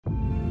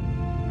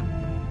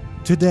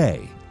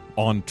Today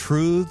on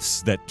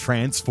Truths That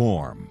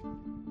Transform.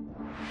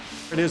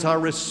 It is our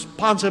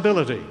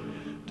responsibility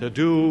to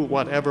do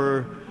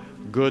whatever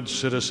good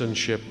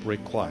citizenship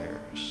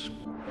requires.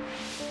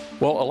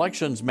 Well,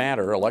 elections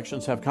matter.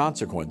 Elections have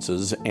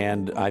consequences,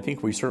 and I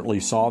think we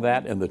certainly saw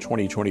that in the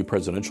 2020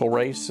 presidential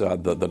race.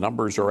 The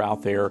numbers are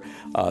out there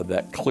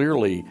that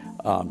clearly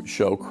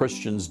show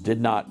Christians did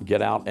not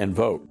get out and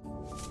vote.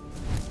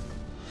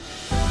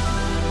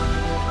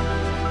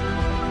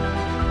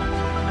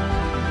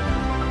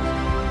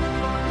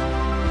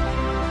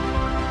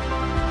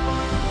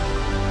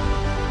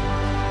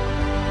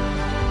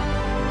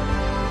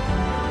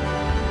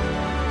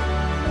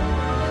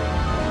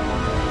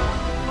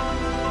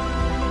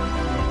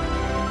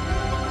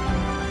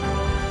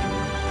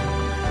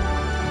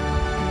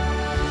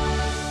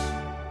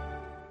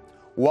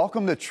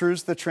 Welcome to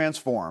Truths That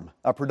Transform,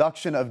 a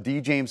production of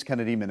D. James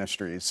Kennedy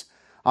Ministries.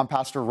 I'm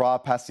Pastor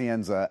Rob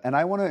Pacienza, and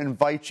I want to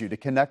invite you to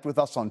connect with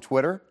us on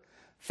Twitter,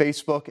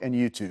 Facebook, and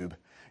YouTube.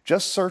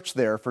 Just search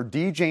there for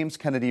D. James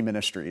Kennedy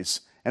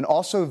Ministries, and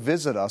also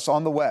visit us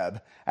on the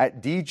web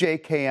at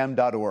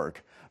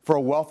djkm.org for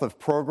a wealth of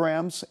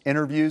programs,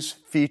 interviews,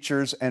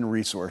 features, and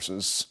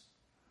resources.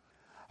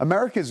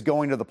 America is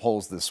going to the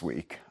polls this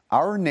week.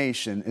 Our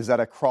nation is at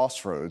a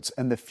crossroads,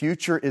 and the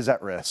future is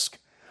at risk.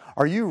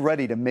 Are you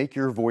ready to make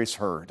your voice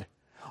heard?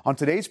 On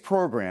today's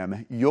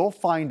program, you'll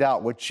find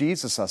out what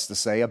Jesus has to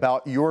say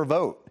about your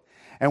vote.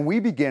 And we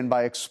begin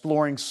by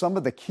exploring some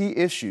of the key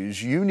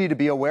issues you need to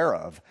be aware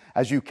of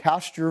as you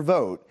cast your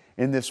vote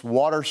in this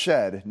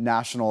watershed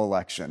national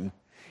election.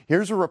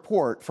 Here's a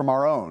report from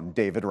our own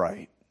David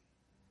Wright.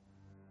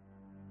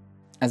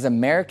 As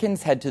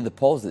Americans head to the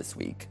polls this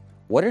week,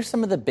 what are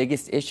some of the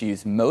biggest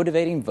issues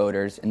motivating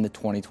voters in the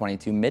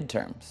 2022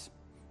 midterms?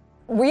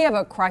 We have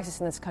a crisis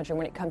in this country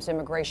when it comes to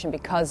immigration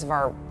because of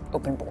our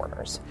open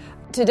borders.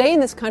 Today in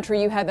this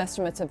country, you have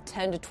estimates of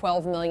 10 to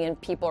 12 million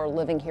people are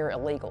living here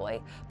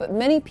illegally. But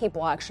many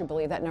people actually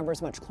believe that number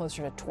is much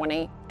closer to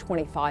 20,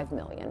 25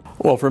 million.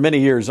 Well, for many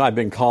years, I've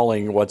been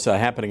calling what's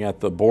happening at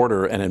the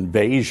border an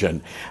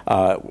invasion.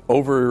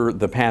 Over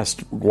the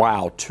past,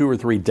 2 or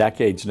 3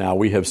 decades now,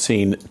 we have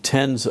seen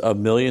tens of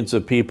millions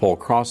of people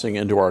crossing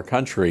into our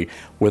country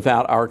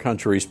without our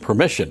country's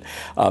permission.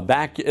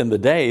 Back in the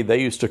day,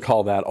 they used to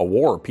call that a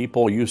war.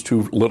 People used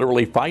to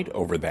literally fight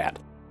over that.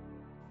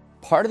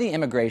 Part of the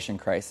immigration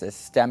crisis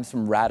stems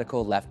from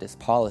radical leftist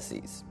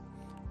policies.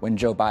 When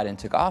Joe Biden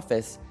took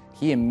office,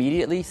 he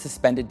immediately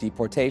suspended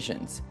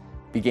deportations,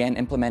 began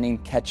implementing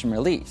catch and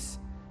release,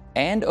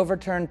 and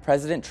overturned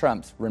President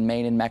Trump's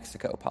Remain in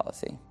Mexico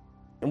policy.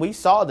 And we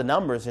saw the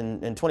numbers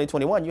in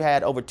 2021. You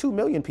had over 2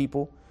 million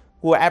people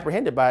who were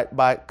apprehended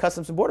by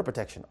Customs and Border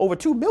Protection. Over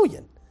 2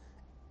 million.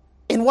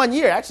 In 1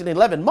 year, actually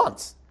 11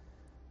 months.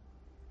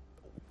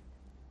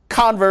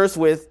 Converse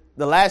with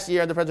the last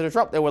year under President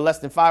Trump, there were less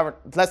than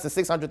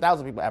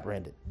 600,000 people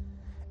apprehended.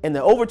 And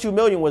the over 2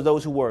 million was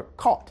those who were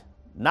caught,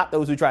 not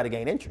those who tried to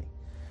gain entry.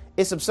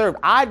 It's absurd.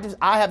 I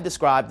have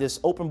described this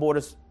open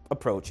borders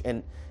approach,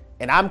 and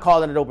I'm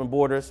calling it open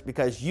borders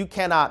because you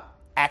cannot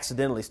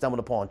accidentally stumble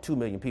upon 2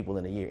 million people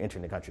in a year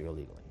entering the country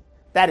illegally.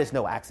 That is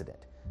no accident.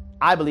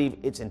 I believe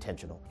it's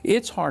intentional.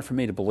 It's hard for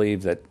me to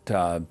believe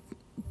that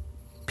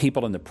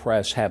people in the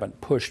press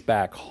haven't pushed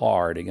back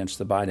hard against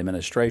the Biden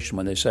administration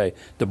when they say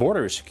the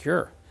border is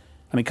secure.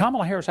 I mean,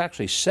 Kamala Harris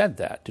actually said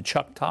that to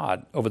Chuck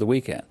Todd over the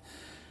weekend.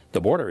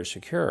 The border is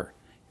secure.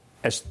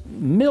 As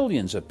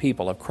millions of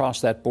people have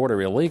crossed that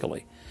border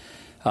illegally,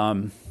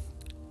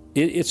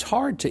 it's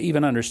hard to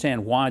even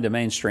understand why the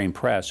mainstream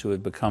press, who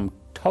have become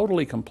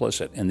totally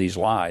complicit in these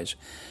lies,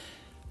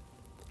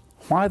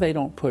 why they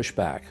don't push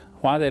back,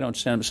 why they don't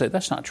stand up and say,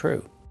 that's not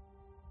true.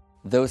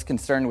 Those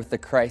concerned with the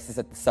crisis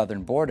at the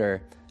southern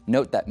border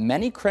note that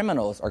many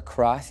criminals are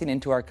crossing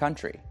into our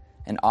country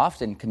and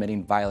often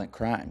committing violent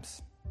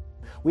crimes.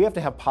 We have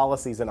to have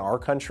policies in our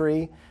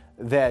country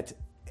that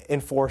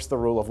enforce the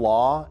rule of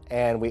law,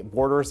 and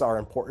borders are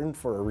important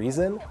for a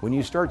reason. When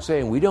you start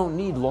saying we don't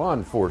need law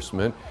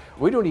enforcement,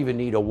 we don't even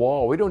need a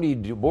wall, we don't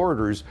need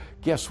borders,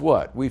 guess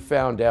what? We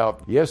found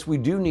out, yes, we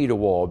do need a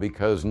wall,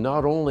 because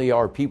not only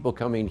are people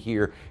coming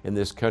here in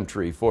this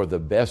country for the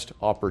best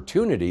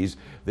opportunities,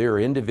 there are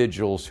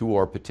individuals who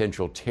are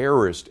potential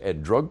terrorists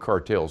and drug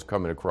cartels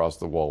coming across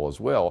the wall as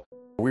well.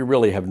 We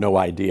really have no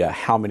idea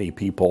how many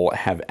people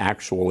have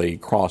actually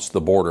crossed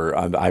the border.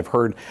 I've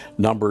heard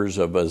numbers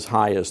of as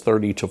high as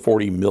 30 to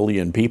 40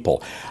 million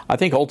people. I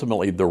think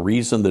ultimately the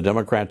reason the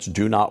Democrats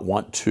do not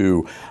want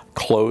to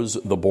close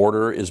the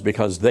border is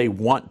because they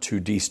want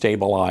to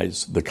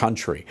destabilize the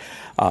country.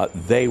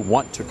 They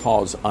want to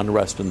cause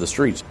unrest in the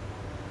streets.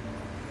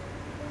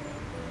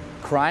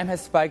 Crime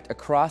has spiked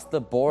across the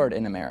board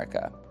in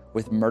America,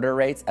 with murder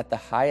rates at the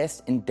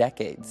highest in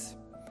decades.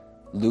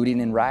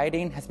 Looting and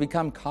rioting has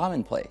become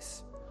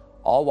commonplace,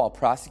 all while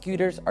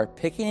prosecutors are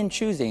picking and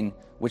choosing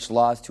which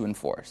laws to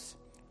enforce,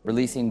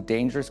 releasing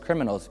dangerous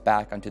criminals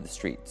back onto the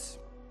streets.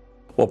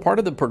 Well, part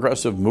of the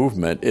progressive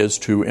movement is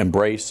to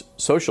embrace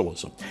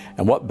socialism.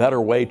 And what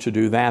better way to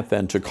do that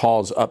than to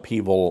cause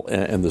upheaval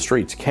in the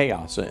streets,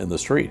 chaos in the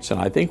streets? And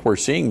I think we're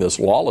seeing this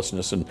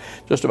lawlessness in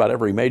just about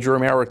every major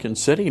American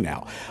city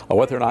now.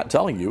 What they're not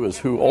telling you is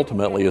who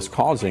ultimately is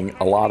causing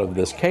a lot of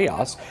this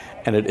chaos,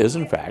 and it is,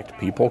 in fact,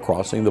 people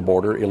crossing the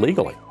border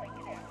illegally.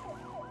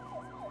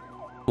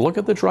 Look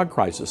at the drug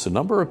crisis, the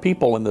number of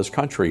people in this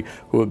country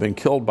who have been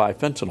killed by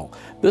fentanyl.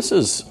 This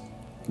is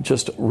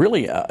just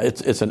really,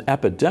 it's an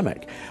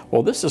epidemic.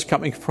 Well, this is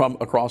coming from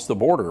across the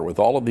border with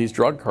all of these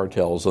drug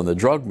cartels and the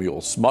drug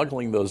mules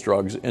smuggling those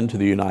drugs into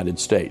the United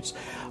States.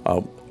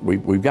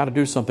 We've got to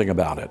do something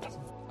about it.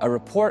 A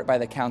report by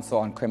the Council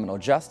on Criminal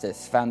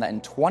Justice found that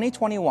in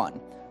 2021,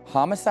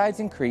 homicides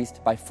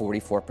increased by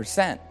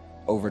 44%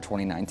 over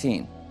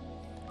 2019,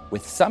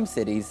 with some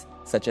cities,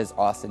 such as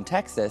Austin,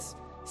 Texas,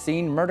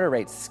 seeing murder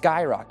rates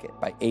skyrocket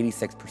by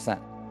 86%.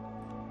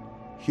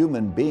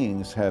 Human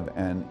beings have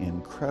an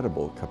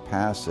incredible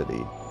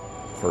capacity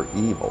for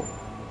evil.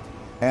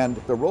 And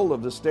the role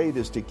of the state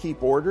is to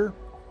keep order,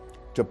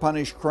 to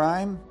punish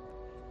crime,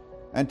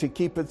 and to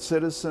keep its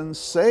citizens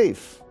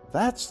safe.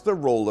 That's the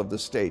role of the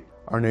state.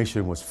 Our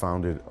nation was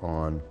founded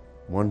on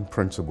one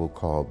principle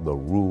called the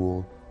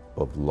rule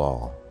of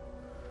law.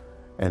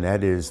 And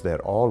that is that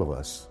all of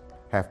us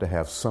have to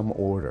have some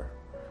order.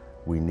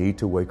 We need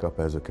to wake up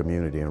as a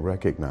community and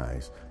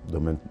recognize the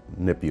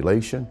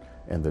manipulation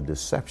and the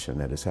deception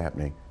that is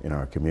happening in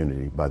our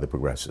community by the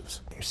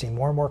progressives. You're seeing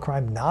more and more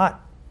crime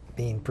not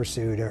being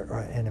pursued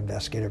and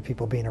investigated,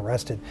 people being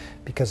arrested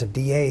because of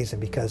DAs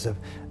and because of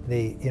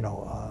the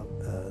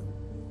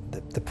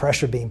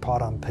pressure being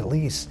put on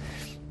police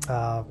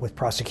with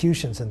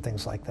prosecutions and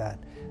things like that.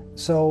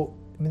 So,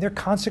 I mean, there are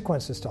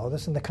consequences to all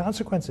this, and the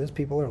consequence is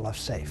people are left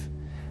safe,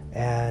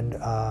 and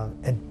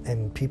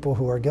people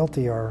who are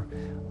guilty are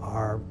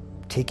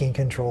taking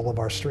control of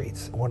our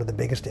streets. One of the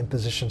biggest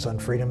impositions on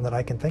freedom that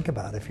I can think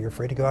about. If you're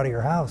free to go out of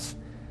your house,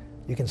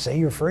 you can say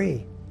you're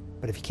free,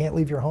 but if you can't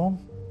leave your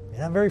home, you're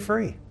not very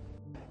free.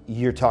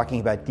 You're talking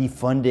about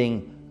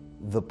defunding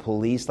the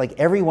police. Like,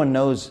 everyone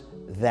knows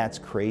that's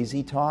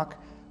crazy talk,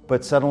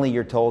 but suddenly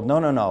you're told,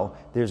 no,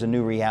 there's a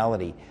new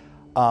reality.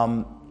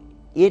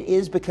 It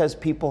is because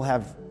people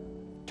have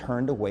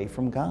turned away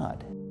from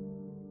God.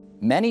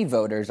 Many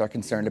voters are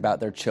concerned about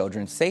their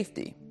children's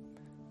safety,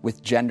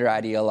 with gender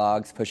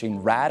ideologues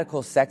pushing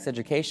radical sex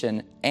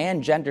education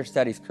and gender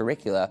studies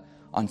curricula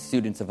on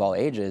students of all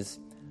ages.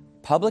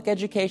 Public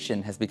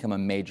education has become a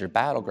major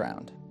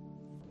battleground.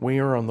 We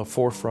are on the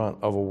forefront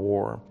of a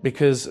war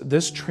because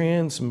this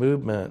trans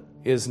movement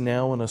is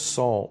now an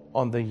assault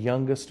on the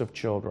youngest of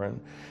children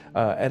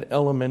at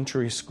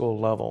elementary school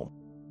level.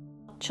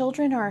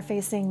 Children are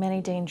facing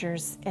many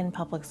dangers in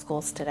public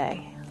schools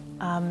today.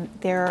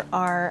 There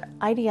are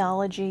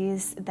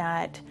ideologies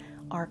that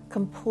are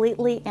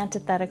completely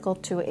antithetical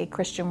to a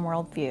Christian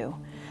worldview.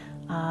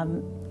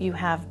 You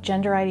have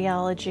gender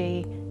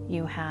ideology,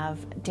 you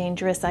have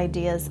dangerous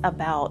ideas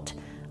about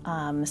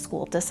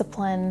school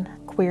discipline,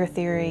 queer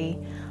theory.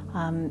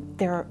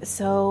 There are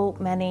so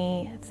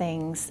many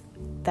things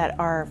that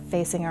are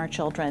facing our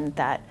children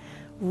that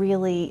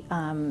really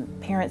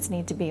parents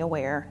need to be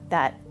aware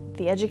that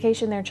the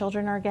education their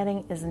children are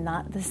getting is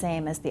not the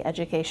same as the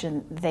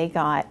education they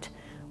got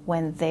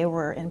when they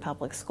were in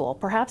public school,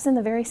 perhaps in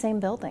the very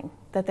same building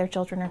that their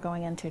children are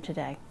going into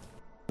today.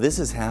 This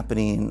is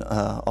happening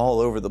all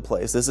over the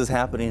place. This is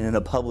happening in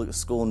a public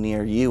school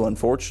near you,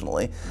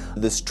 unfortunately.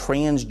 This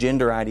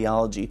transgender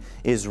ideology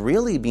is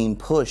really being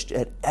pushed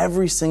at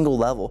every single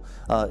level,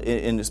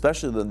 and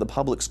especially the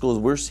public schools.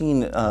 We're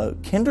seeing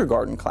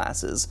kindergarten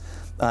classes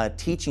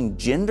teaching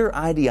gender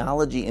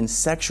ideology and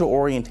sexual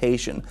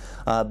orientation,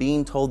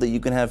 being told that you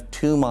can have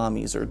two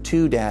mommies or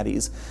two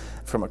daddies.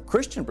 From a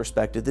Christian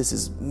perspective, this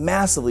is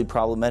massively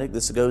problematic.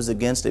 This goes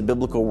against a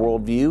biblical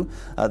worldview.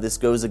 This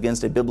goes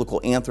against a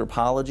biblical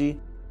anthropology.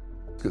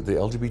 The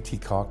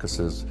LGBT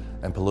caucuses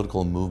and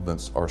political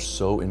movements are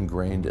so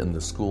ingrained in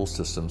the school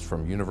systems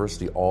from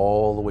university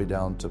all the way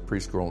down to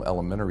preschool and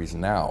elementaries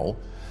now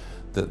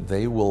that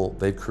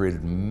they've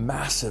created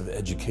massive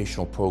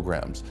educational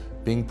programs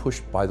being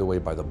pushed, by the way,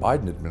 by the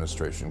Biden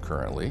administration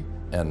currently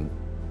and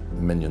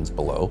minions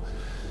below,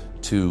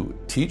 to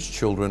teach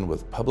children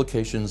with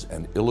publications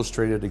and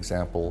illustrated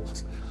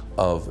examples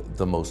of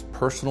the most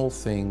personal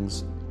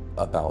things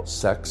about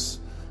sex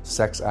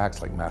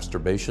acts like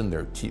masturbation.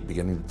 They're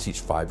beginning to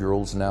teach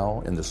 5-year-olds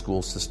now in the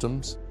school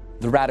systems.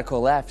 The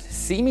radical left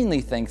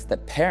seemingly thinks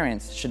that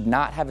parents should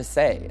not have a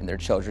say in their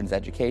children's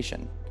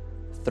education,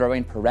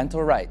 throwing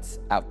parental rights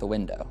out the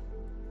window.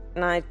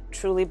 And I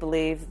truly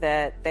believe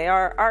that they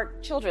are our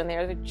children. They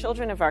are the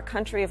children of our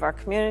country, of our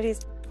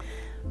communities.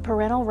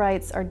 Parental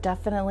rights are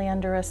definitely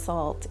under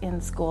assault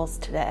in schools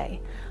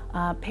today.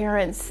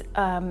 Parents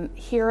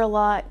hear a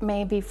lot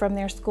maybe from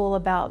their school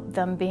about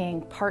them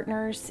being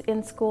partners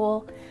in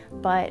school,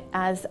 but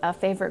as a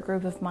favorite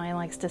group of mine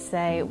likes to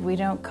say, we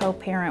don't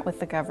co-parent with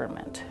the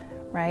government.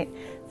 right?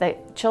 The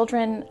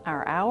children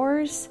are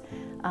ours.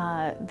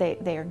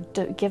 They are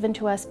given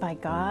to us by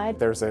God.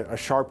 There's a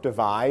sharp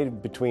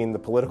divide between the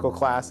political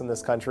class in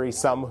this country,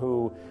 some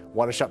who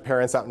want to shut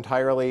parents out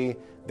entirely.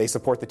 They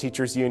support the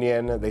teachers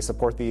union, they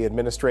support the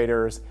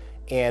administrators,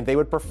 and they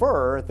would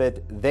prefer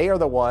that they are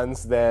the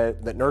ones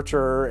that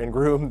nurture and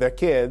groom their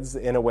kids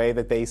in a way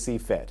that they see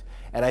fit.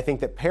 And I think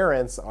that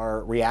parents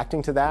are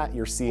reacting to that.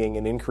 You're seeing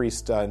an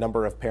increased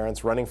number of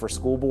parents running for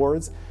school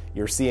boards.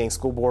 You're seeing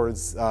school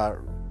boards,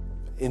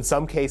 in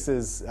some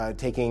cases,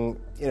 taking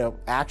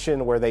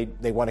action where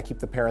they want to keep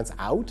the parents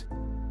out.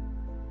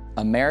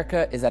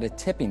 America is at a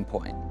tipping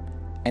point,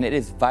 and it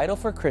is vital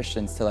for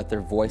Christians to let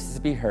their voices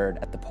be heard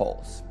at the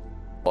polls.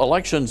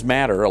 Elections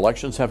matter.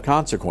 Elections have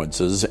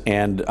consequences,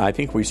 and I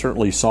think we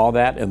certainly saw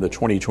that in the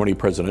 2020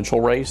 presidential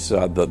race.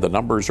 The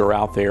numbers are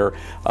out there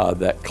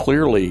that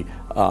clearly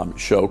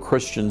show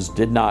Christians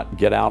did not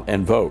get out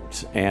and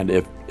vote. And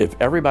if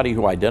everybody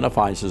who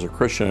identifies as a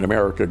Christian in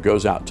America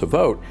goes out to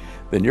vote,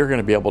 then you're going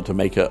to be able to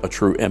make a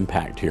true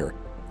impact here.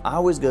 I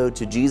always go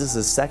to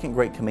Jesus' second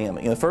great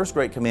commandment. The first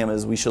great commandment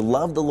is we should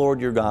love the Lord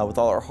your God with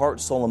all our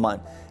heart, soul, and mind.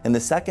 And the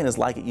second is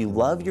like it, you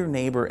love your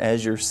neighbor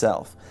as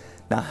yourself.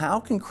 Now, how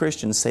can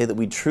Christians say that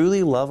we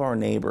truly love our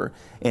neighbor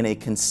in a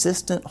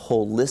consistent,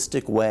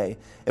 holistic way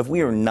if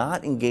we are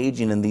not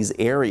engaging in these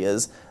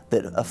areas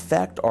that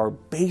affect our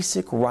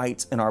basic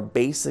rights and our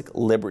basic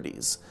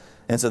liberties?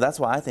 And so that's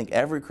why I think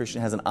every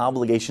Christian has an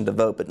obligation to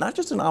vote, but not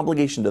just an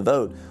obligation to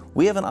vote.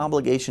 We have an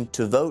obligation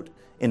to vote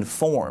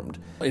informed.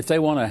 If they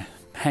want to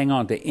hang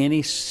on to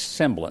any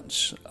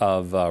semblance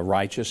of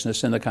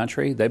righteousness in the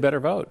country, they better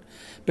vote.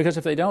 Because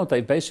if they don't,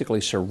 they've basically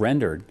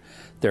surrendered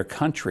their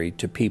country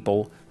to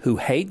people who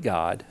hate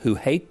God, who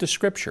hate the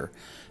Scripture,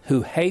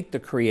 who hate the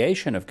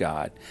creation of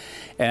God,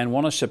 and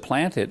want to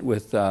supplant it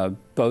with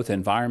both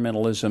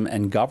environmentalism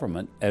and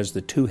government as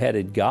the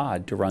two-headed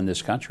God to run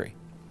this country.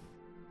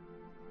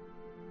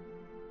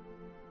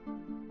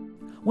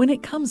 When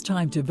it comes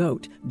time to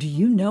vote, do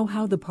you know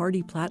how the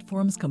party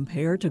platforms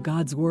compare to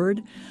God's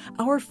Word?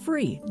 Our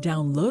free,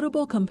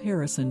 downloadable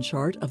comparison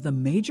chart of the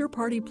major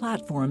party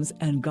platforms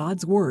and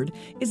God's Word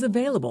is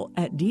available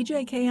at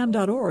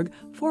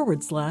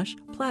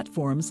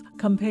djkm.org/platforms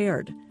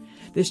compared.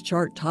 This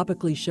chart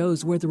topically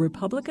shows where the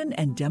Republican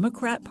and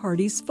Democrat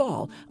parties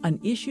fall on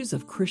issues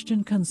of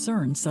Christian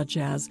concern such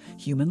as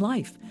human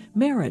life,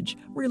 marriage,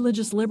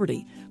 religious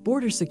liberty,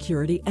 border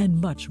security, and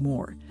much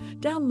more.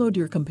 Download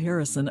your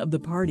comparison of the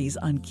parties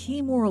on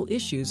key moral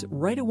issues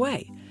right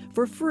away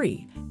for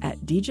free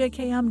at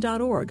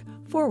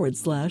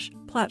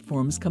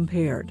djkm.org/platforms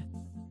compared.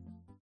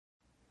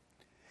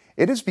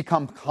 It has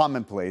become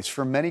commonplace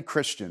for many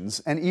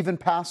Christians and even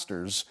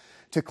pastors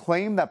to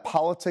claim that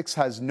politics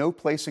has no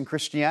place in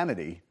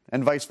Christianity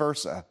and vice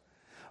versa.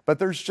 But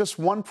there's just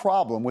one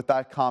problem with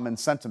that common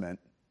sentiment.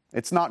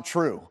 It's not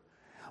true.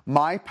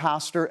 My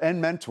pastor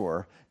and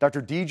mentor, Dr.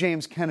 D.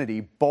 James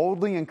Kennedy,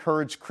 boldly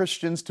encouraged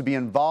Christians to be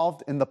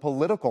involved in the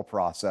political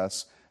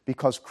process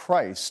because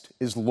Christ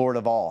is Lord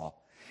of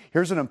all.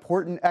 Here's an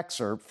important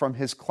excerpt from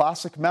his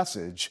classic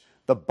message,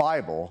 The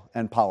Bible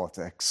and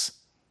Politics.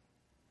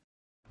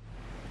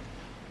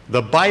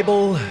 The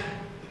Bible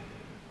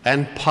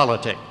and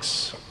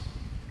Politics.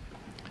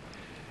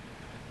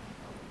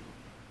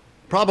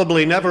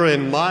 Probably never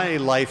in my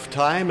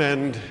lifetime,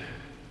 and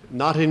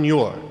not in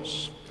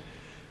yours,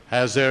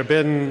 has there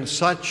been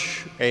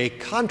such a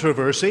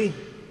controversy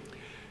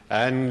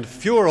and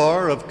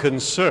furor of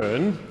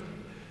concern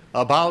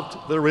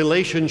about the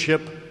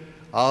relationship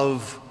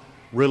of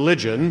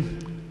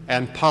religion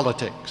and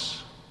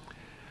politics.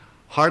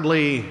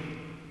 Hardly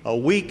a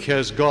week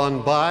has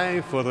gone by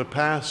for the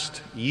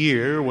past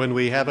year when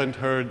we haven't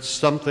heard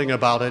something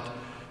about it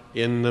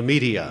in the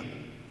media.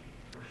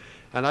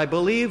 And I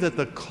believe that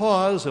the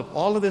cause of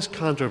all of this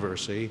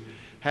controversy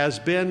has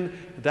been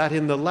that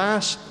in the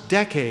last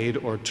decade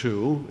or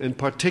two, in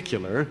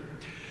particular,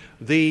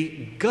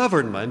 the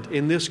government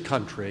in this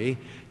country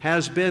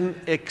has been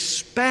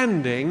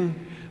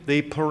expanding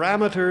the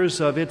parameters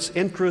of its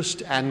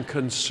interest and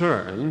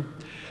concern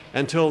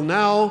until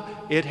now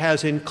it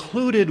has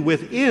included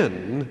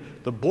within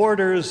the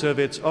borders of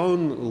its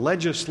own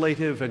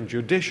legislative and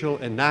judicial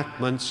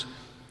enactments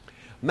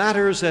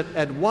matters that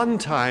at one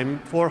time,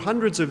 for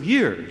hundreds of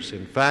years,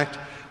 in fact,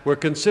 were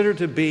considered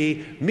to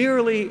be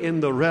merely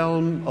in the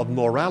realm of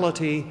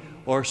morality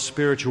or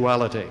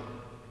spirituality.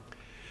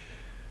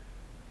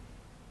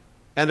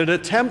 And an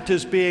attempt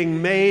is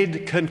being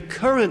made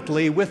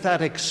concurrently with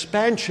that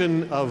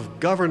expansion of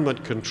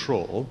government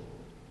control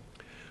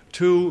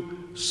to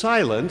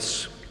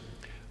silence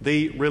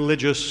the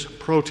religious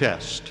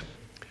protest.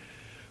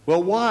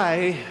 Well,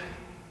 why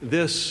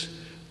this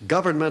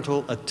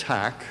governmental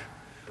attack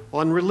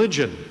on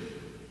religion,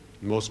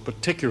 most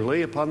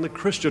particularly upon the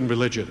Christian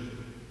religion?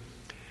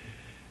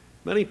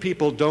 Many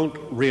people don't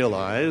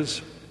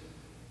realize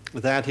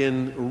that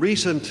in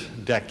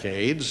recent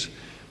decades,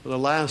 for the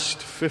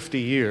last 50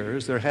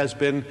 years, there has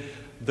been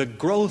the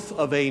growth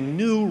of a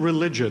new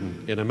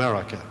religion in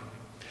America,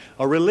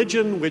 a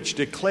religion which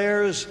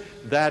declares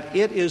that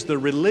it is the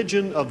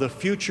religion of the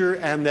future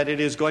and that it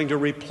is going to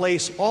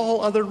replace all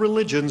other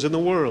religions in the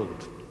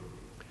world.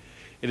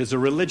 It is a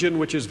religion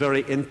which is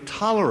very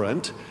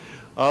intolerant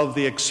of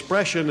the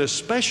expression,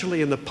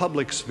 especially in the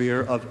public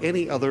sphere, of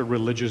any other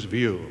religious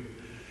view.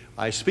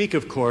 I speak,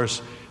 of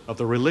course, of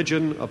the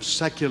religion of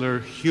secular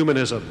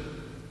humanism,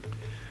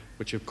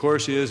 which of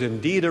course is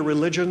indeed a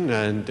religion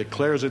and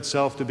declares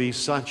itself to be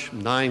such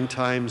 9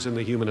 times in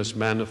the Humanist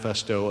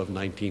Manifesto of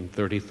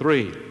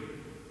 1933.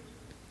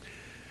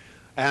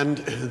 And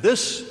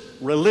this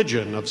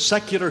religion of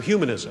secular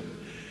humanism,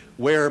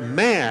 where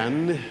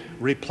man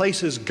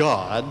replaces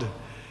God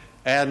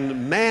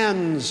and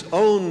man's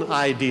own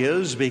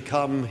ideas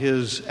become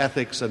his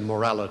ethics and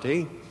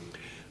morality,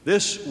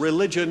 this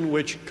religion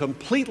which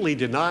completely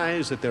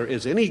denies that there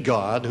is any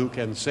God who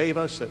can save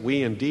us, that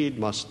we indeed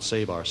must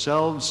save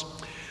ourselves,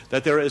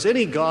 that there is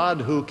any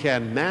God who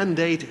can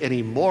mandate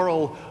any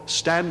moral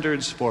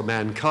standards for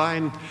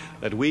mankind,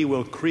 that we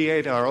will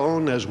create our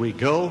own as we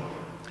go.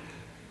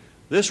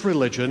 This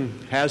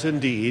religion has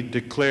indeed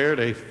declared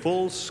a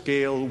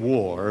full-scale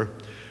war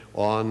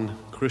on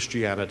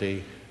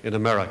Christianity in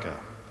America.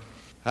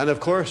 And of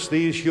course,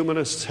 these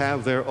humanists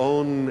have their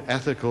own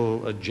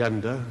ethical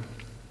agenda,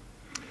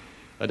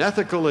 an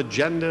ethical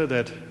agenda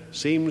that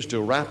seems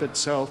to wrap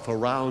itself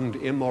around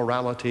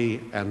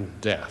immorality and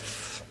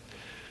death,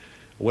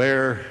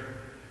 where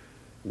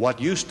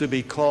what used to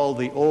be called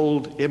the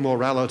old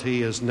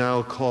immorality is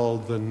now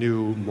called the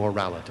new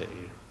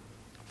morality.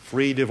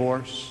 Free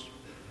divorce,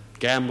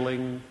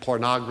 gambling,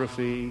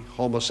 pornography,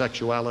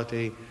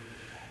 homosexuality,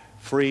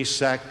 free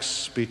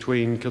sex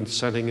between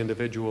consenting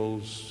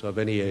individuals of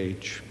any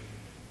age,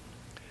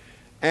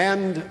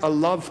 and a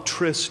love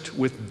tryst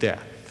with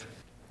death.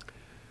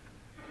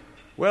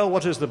 Well,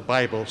 what does the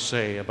Bible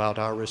say about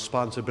our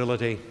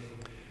responsibility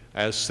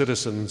as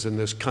citizens in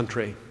this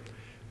country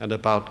and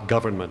about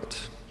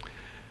government?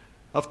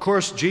 Of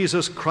course,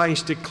 Jesus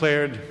Christ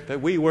declared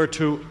that we were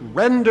to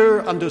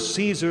render unto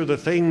Caesar the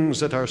things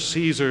that are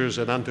Caesar's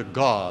and unto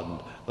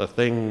God the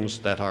things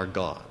that are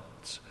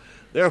God's.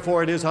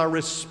 Therefore, it is our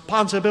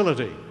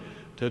responsibility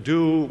to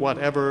do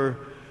whatever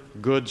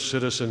good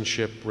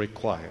citizenship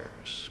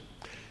requires.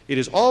 It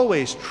is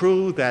always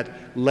true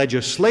that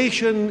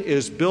legislation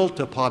is built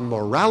upon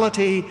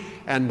morality,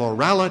 and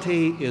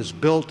morality is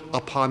built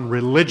upon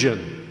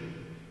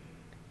religion.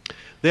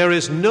 There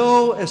is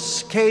no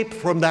escape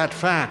from that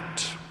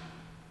fact.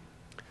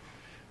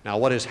 Now,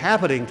 what is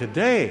happening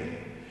today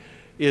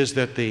is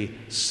that the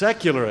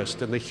secularists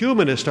and the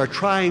humanists are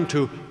trying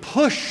to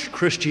push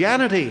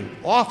Christianity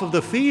off of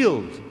the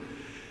field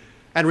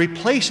and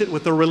replace it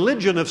with the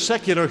religion of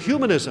secular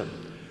humanism,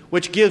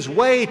 which gives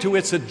way to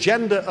its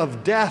agenda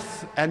of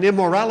death and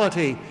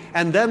immorality,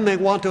 and then they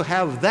want to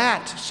have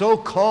that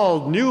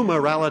so-called new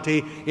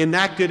morality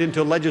enacted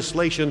into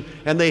legislation,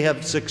 and they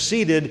have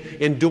succeeded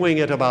in doing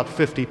it about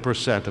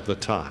 50% of the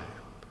time.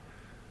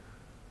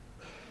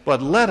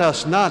 But let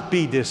us not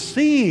be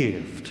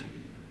deceived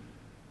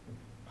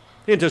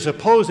into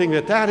supposing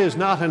that that is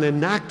not an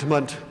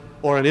enactment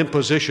or an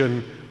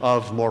imposition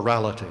of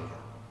morality.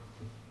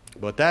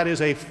 But that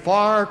is a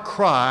far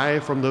cry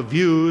from the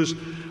views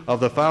of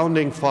the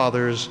founding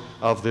fathers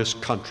of this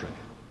country.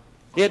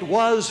 It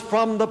was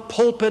from the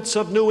pulpits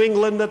of New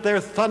England that there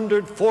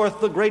thundered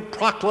forth the great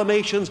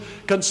proclamations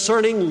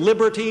concerning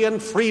liberty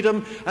and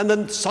freedom and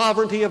the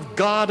sovereignty of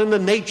God and the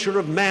nature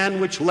of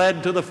man, which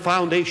led to the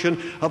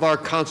foundation of our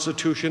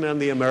Constitution and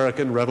the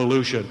American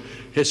Revolution.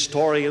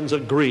 Historians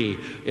agree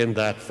in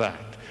that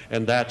fact,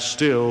 and that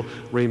still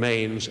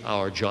remains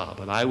our job.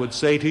 And I would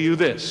say to you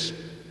this: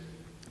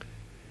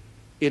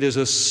 it is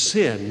a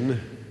sin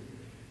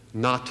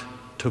not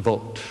to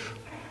vote.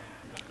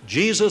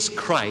 Jesus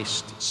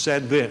Christ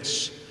said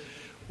this: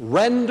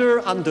 render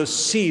unto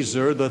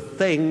Caesar the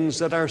things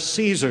that are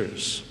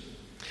Caesar's.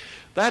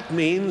 That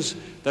means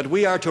that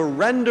we are to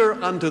render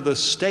unto the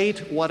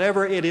state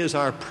whatever it is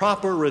our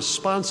proper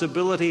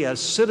responsibility as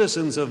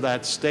citizens of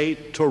that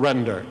state to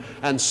render.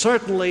 And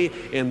certainly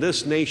in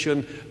this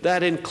nation,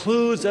 that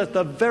includes at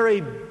the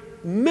very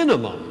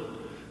minimum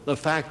the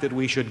fact that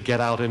we should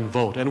get out and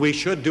vote, and we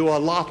should do a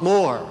lot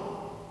more.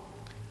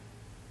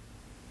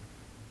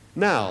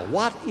 Now,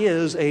 what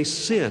is a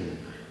sin?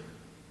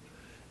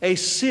 A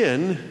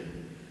sin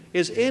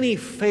is any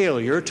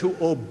failure to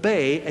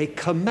obey a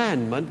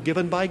commandment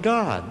given by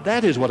God.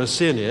 That is what a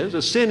sin is.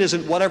 A sin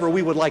isn't whatever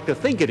we would like to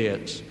think it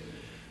is.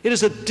 It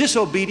is a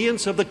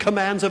disobedience of the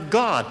commands of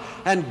God.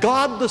 And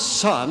God the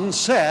Son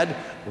said,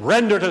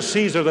 render to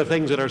Caesar the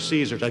things that are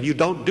Caesar's. And you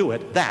don't do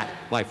it. That,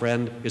 my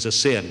friend, is a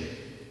sin.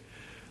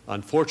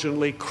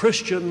 Unfortunately,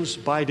 Christians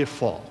by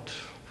default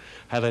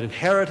have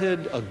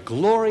inherited a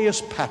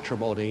glorious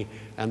patrimony,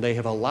 and they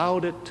have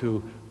allowed it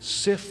to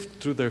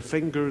sift through their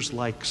fingers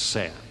like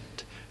sand,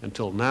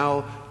 until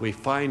now we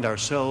find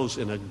ourselves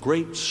in a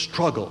great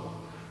struggle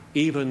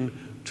even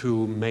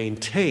to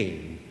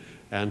maintain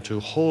and to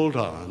hold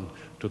on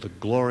to the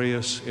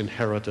glorious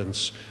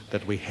inheritance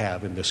that we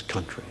have in this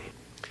country.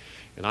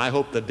 And I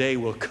hope the day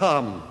will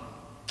come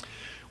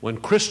when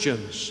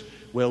Christians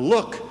will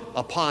look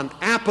upon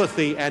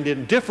apathy and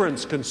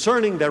indifference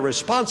concerning their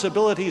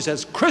responsibilities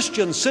as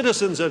Christian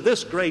citizens of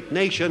this great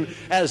nation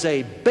as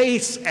a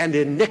base and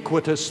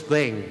iniquitous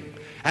thing,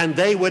 and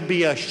they would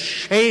be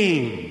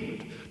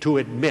ashamed to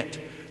admit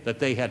that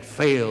they had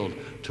failed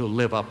to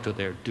live up to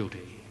their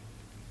duty.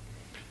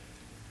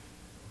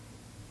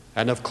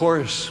 And of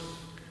course,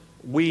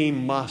 we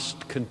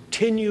must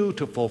continue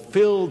to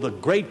fulfill the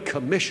great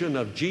commission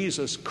of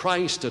Jesus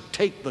Christ to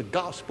take the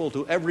gospel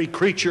to every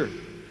creature.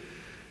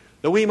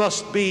 That we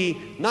must be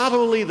not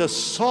only the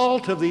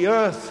salt of the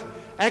earth,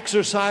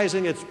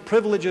 exercising its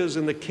privileges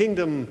in the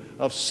kingdom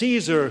of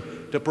Caesar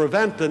to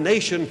prevent the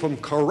nation from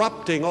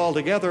corrupting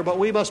altogether, but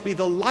we must be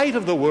the light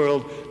of the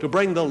world to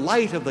bring the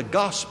light of the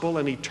gospel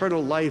and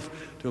eternal life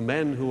to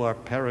men who are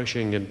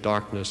perishing in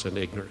darkness and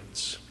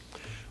ignorance.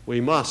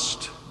 We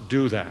must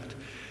do that.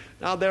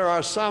 Now, there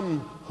are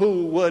some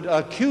who would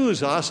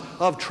accuse us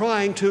of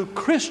trying to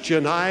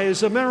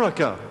Christianize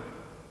America.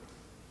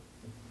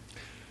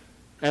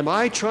 Am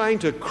I trying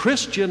to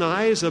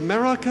Christianize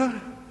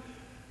America?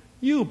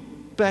 You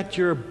bet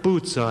your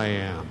boots I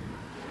am.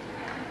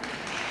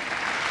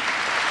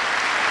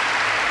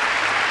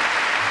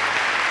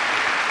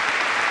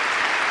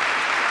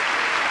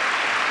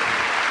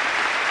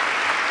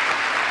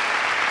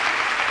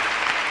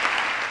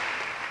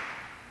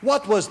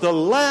 What was the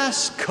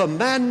last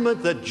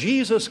commandment that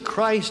Jesus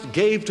Christ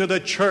gave to the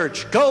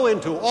church? Go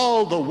into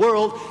all the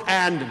world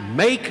and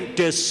make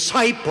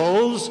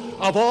disciples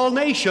of all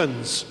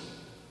nations.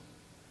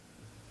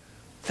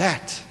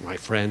 That, my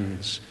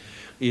friends,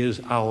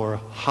 is our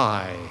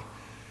high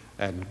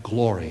and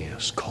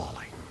glorious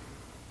calling.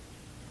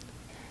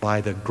 By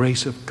the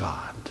grace of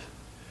God,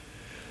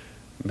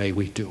 may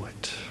we do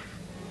it.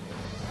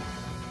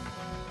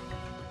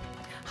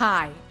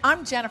 Hi,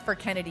 I'm Jennifer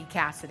Kennedy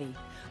Cassidy.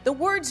 The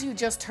words you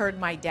just heard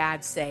my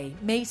dad say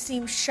may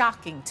seem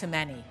shocking to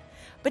many,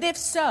 but if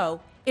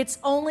so, it's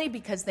only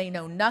because they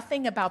know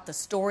nothing about the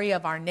story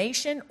of our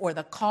nation or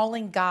the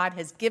calling God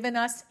has given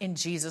us in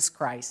Jesus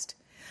Christ.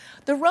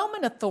 The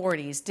Roman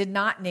authorities did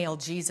not nail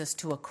Jesus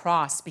to a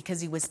cross because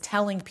he was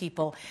telling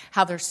people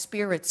how their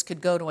spirits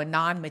could go to a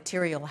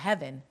non-material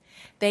heaven.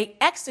 They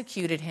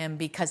executed him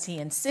because he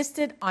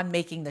insisted on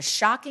making the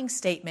shocking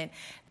statement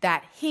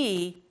that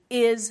he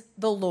is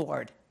the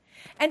Lord.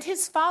 And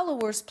his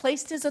followers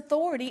placed his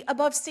authority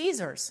above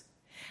Caesar's.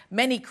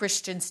 Many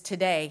Christians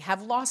today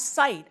have lost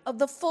sight of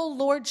the full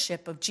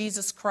lordship of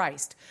Jesus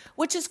Christ,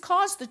 which has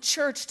caused the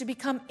church to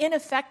become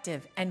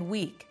ineffective and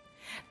weak.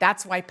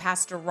 That's why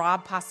Pastor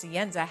Rob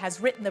Pacienza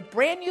has written the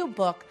brand new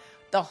book,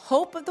 The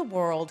Hope of the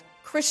World,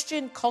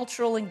 Christian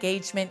Cultural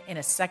Engagement in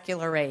a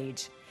Secular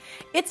Age.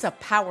 It's a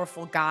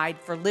powerful guide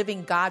for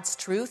living God's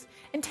truth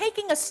and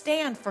taking a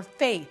stand for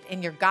faith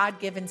in your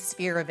God-given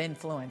sphere of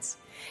influence.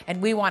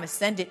 And we want to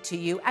send it to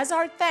you as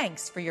our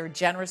thanks for your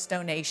generous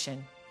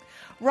donation.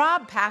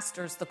 Rob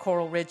pastors the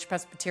Coral Ridge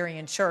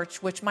Presbyterian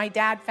Church, which my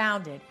dad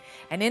founded.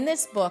 And in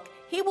this book,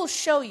 he will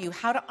show you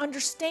how to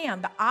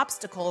understand the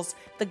obstacles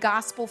the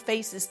gospel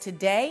faces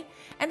today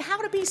and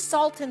how to be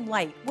salt and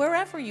light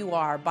wherever you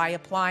are by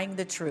applying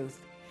the truth.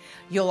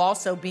 You'll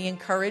also be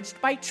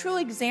encouraged by true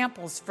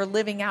examples for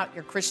living out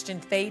your Christian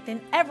faith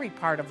in every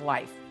part of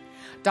life.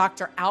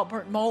 Dr.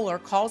 Albert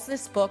Mohler calls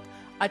this book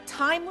a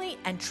timely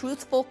and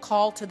truthful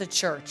call to the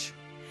church.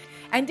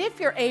 And if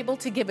you're able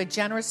to give a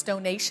generous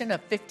donation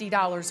of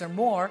 $50 or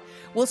more,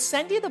 we'll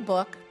send you the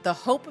book, The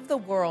Hope of the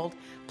World,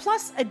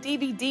 plus a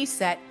DVD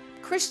set,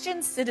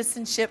 Christian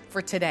Citizenship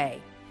for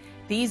Today.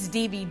 These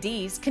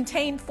DVDs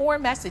contain 4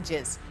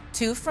 messages,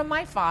 2 from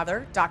my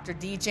father, Dr.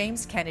 D.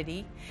 James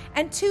Kennedy,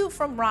 and 2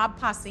 from Rob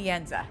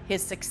Pacienza,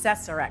 his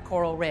successor at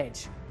Coral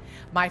Ridge.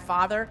 My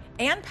father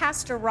and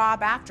Pastor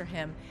Rob after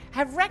him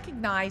have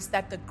recognized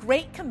that the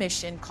Great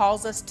Commission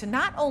calls us to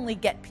not only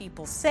get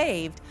people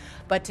saved,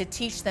 but to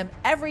teach them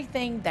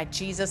everything that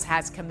Jesus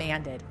has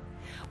commanded.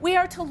 We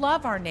are to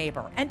love our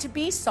neighbor and to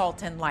be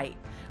salt and light,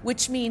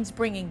 which means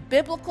bringing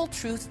biblical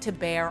truth to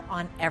bear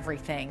on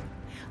everything.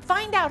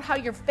 Find out how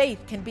your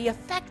faith can be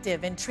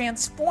effective and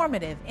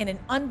transformative in an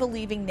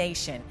unbelieving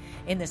nation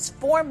in this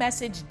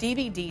 4-message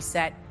DVD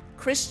set,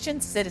 Christian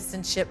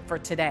Citizenship for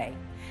Today.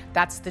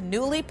 That's the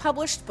newly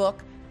published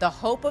book, The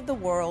Hope of the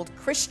World,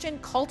 Christian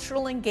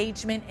Cultural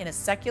Engagement in a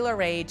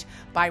Secular Age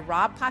by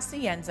Rob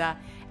Pacienza,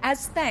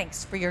 as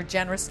thanks for your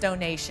generous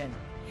donation.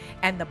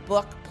 And the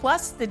book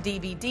plus the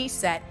DVD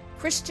set,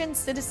 Christian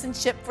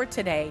Citizenship for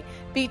Today,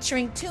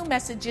 featuring 2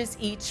 messages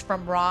each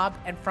from Rob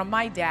and from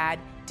my dad,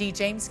 D.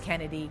 James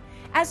Kennedy,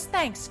 as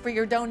thanks for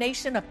your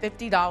donation of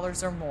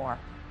 $50 or more.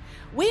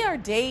 We are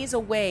days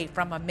away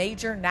from a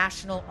major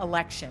national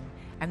election,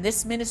 and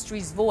this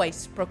ministry's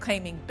voice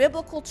proclaiming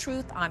biblical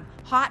truth on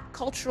hot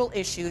cultural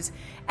issues,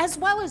 as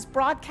well as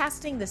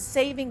broadcasting the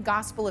saving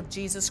gospel of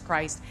Jesus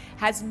Christ,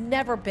 has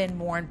never been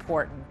more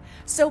important.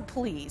 So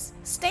please,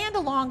 stand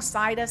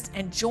alongside us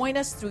and join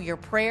us through your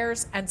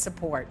prayers and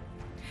support.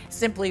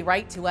 Simply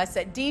write to us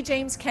at D.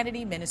 James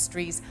Kennedy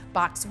Ministries,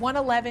 Box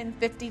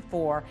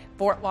 11154,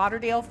 Fort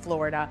Lauderdale,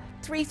 Florida,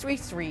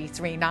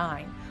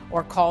 33339.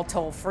 or call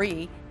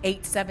toll-free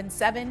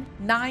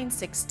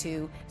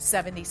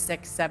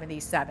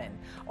 877-962-7677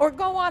 or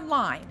go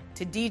online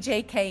to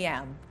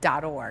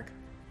djkm.org.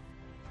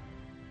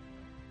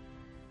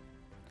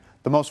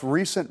 The most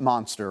recent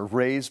monster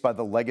raised by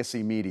the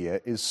legacy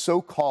media is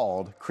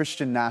so-called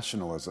Christian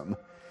nationalism.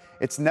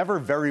 It's never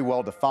very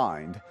well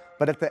defined,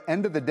 but at the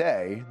end of the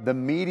day, the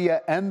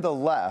media and the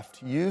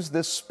left use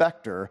this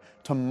specter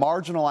to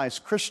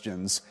marginalize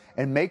Christians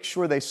and make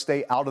sure they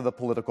stay out of the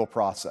political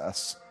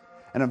process.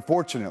 And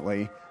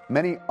unfortunately,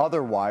 many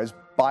otherwise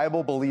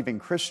Bible-believing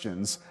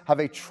Christians have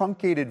a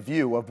truncated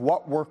view of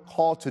what we're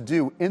called to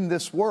do in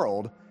this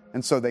world,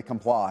 and so they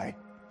comply.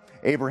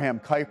 Abraham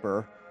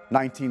Kuyper,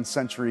 19th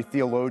century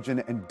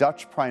theologian and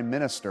Dutch prime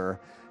minister,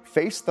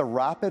 faced the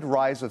rapid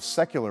rise of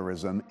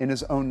secularism in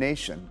his own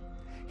nation.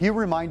 He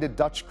reminded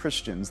Dutch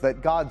Christians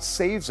that God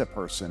saves a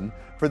person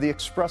for the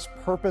express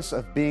purpose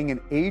of being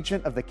an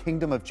agent of the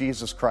kingdom of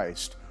Jesus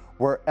Christ,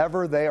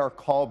 wherever they are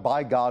called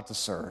by God to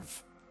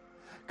serve.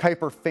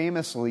 Kuyper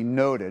famously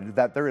noted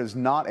that there is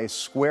not a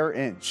square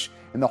inch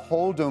in the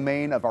whole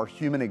domain of our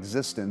human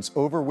existence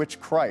over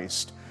which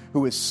Christ,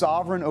 who is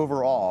sovereign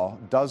over all,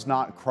 does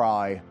not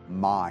cry,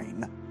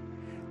 "Mine."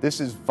 This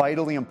is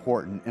vitally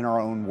important in our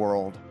own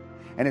world,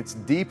 and it's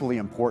deeply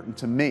important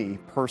to me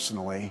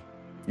personally.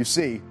 You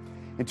see,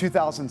 in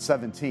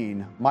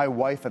 2017, my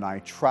wife and I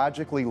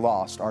tragically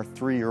lost our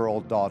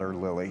 3-year-old daughter,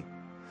 Lily.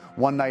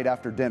 One night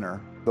after dinner,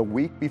 the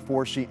week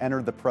before she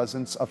entered the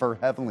presence of her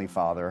Heavenly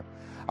Father,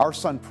 our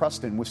son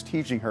Preston was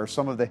teaching her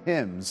some of the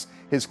hymns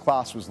his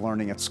class was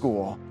learning at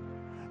school.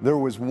 There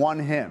was one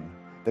hymn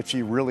that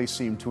she really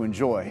seemed to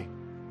enjoy.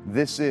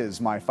 "This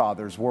is my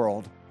Father's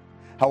world."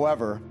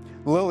 However,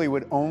 Lily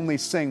would only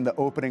sing the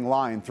opening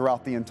line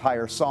throughout the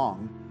entire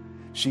song.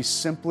 She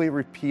simply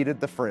repeated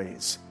the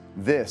phrase,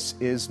 "This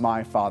is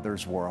my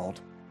Father's world."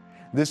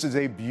 This is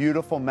a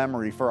beautiful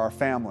memory for our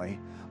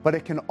family, but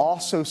it can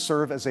also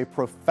serve as a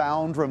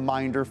profound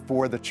reminder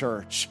for the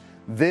church.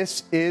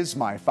 "This is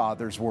my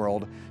Father's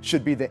world"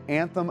 should be the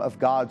anthem of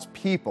God's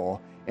people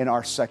in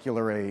our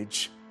secular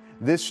age.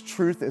 This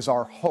truth is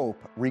our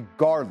hope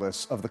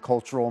regardless of the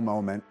cultural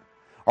moment.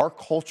 Our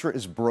culture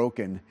is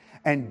broken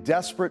and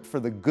desperate for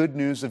the good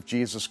news of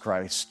Jesus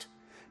Christ.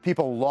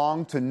 People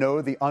long to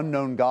know the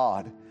unknown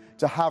God,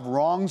 to have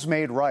wrongs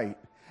made right,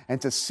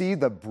 and to see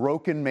the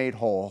broken made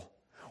whole.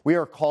 We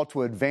are called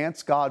to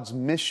advance God's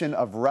mission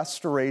of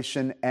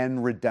restoration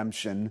and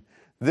redemption.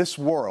 This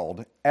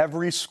world,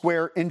 every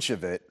square inch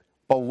of it,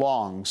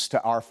 belongs to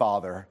our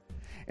Father.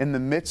 In the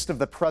midst of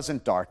the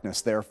present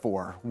darkness,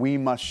 therefore, we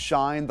must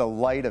shine the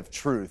light of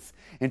truth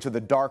into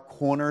the dark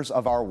corners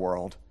of our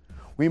world.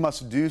 We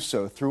must do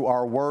so through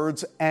our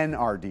words and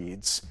our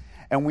deeds,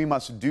 and we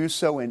must do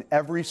so in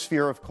every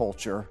sphere of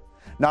culture,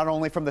 not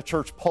only from the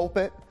church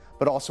pulpit,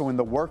 but also in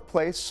the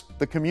workplace,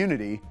 the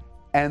community,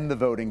 and the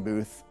voting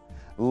booth.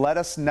 Let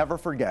us never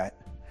forget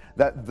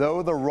that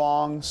though the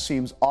wrong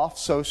seems off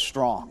so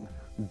strong,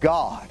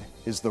 God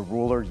is the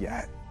ruler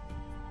yet.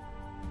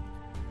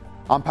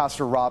 I'm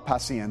Pastor Rob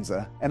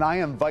Pacienza, and I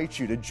invite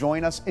you to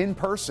join us in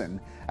person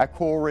at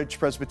Coral Ridge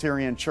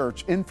Presbyterian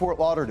Church in Fort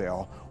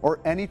Lauderdale or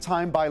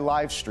anytime by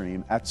live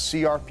stream at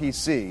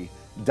crpc.tv.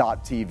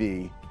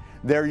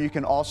 There you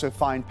can also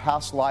find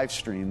past live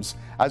streams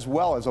as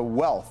well as a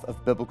wealth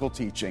of biblical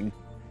teaching.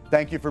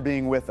 Thank you for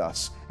being with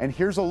us, and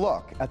here's a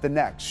look at the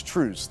next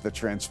Truths That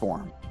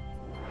Transform.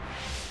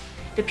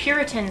 The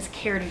Puritans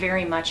cared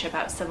very much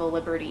about civil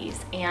liberties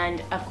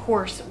and, of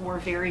course, were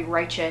very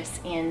righteous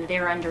in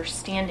their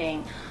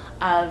understanding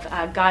of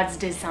God's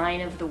design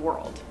of the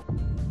world.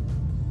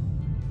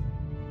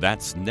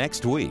 That's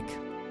next week.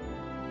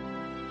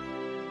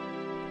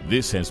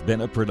 This has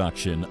been a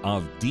production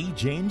of D.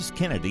 James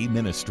Kennedy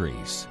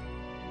Ministries.